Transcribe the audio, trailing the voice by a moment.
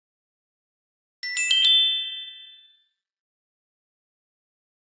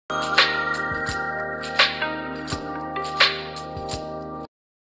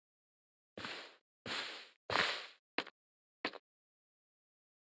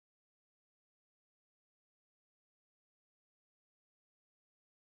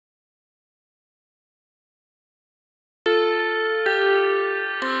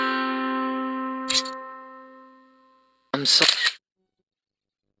I'm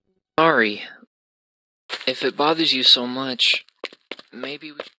sorry. If it bothers you so much,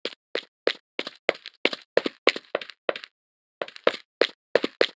 maybe we...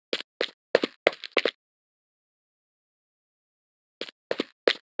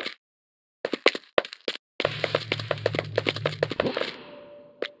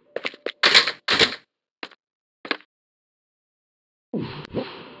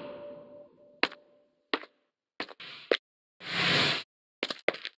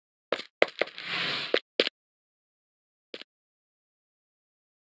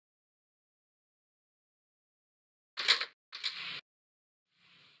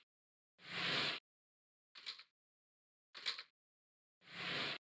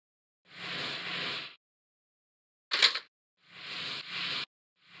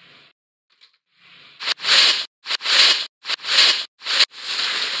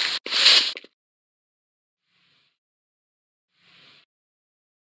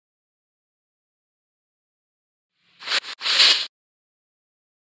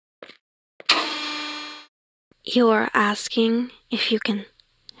 You're asking if you can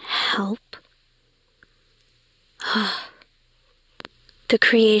help? The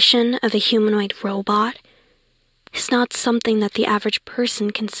creation of a humanoid robot is not something that the average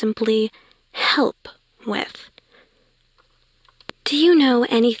person can simply help with. Do you know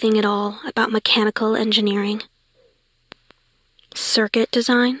anything at all about mechanical engineering? Circuit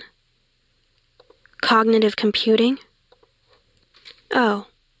design? Cognitive computing? Oh,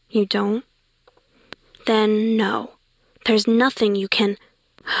 you don't? Then no, there's nothing you can...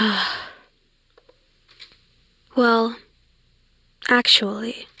 Well,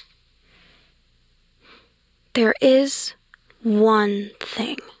 actually, there is one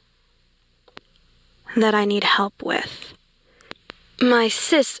thing that I need help with. My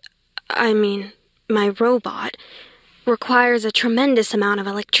robot, requires a tremendous amount of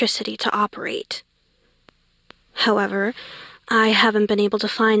electricity to operate. However, I haven't been able to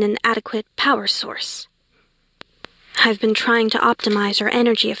find an adequate power source. I've been trying to optimize her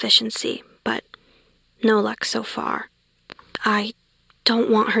energy efficiency, but no luck so far. I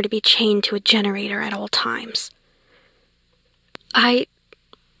don't want her to be chained to a generator at all times. I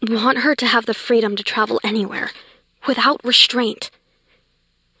want her to have the freedom to travel anywhere, without restraint.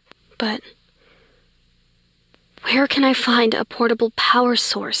 But where can I find a portable power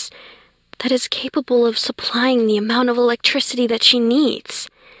source that is capable of supplying the amount of electricity that she needs?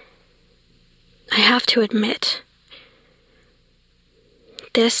 I have to admit,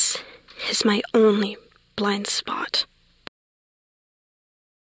 this is my only blind spot.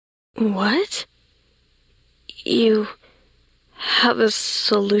 What? You have a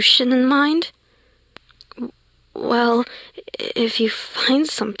solution in mind? Well, if you find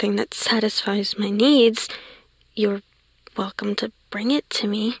something that satisfies my needs, you're welcome to bring it to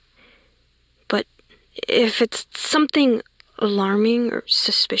me. But if it's something alarming or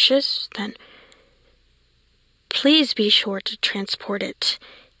suspicious, then please be sure to transport it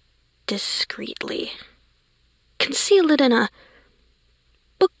discreetly. Conceal it in a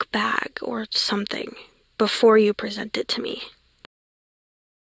book bag or something before you present it to me.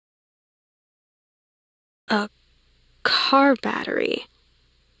 A car battery?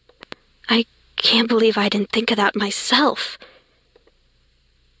 I can't believe I didn't think of that myself.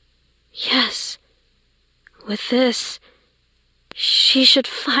 Yes, with this, she should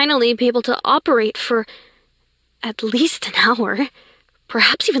finally be able to operate for at least an hour,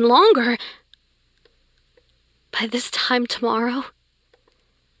 perhaps even longer. By this time tomorrow,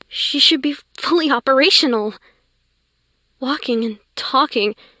 she should be fully operational, walking and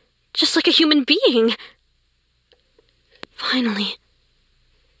talking just like a human being. Finally,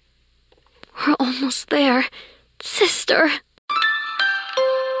 we're almost there, sister.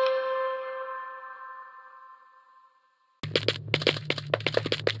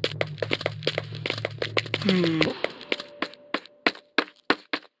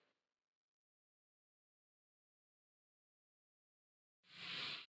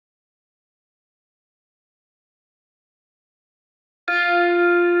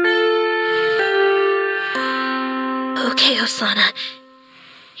 Okay, Osana.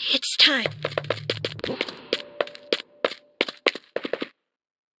 It's time.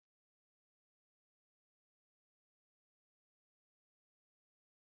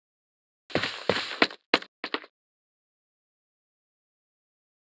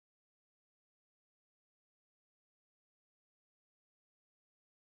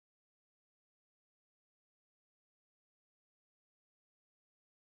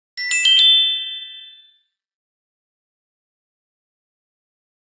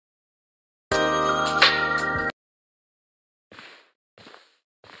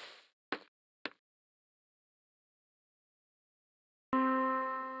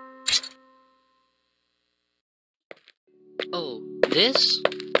 Oh, this?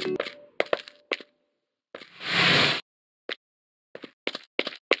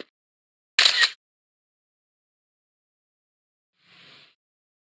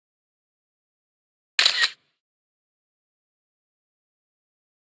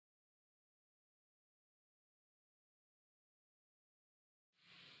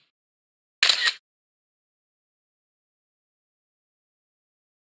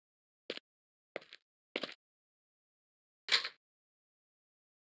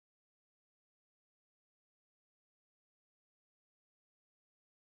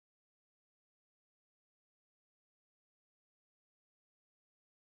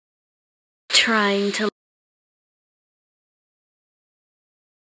 Trying to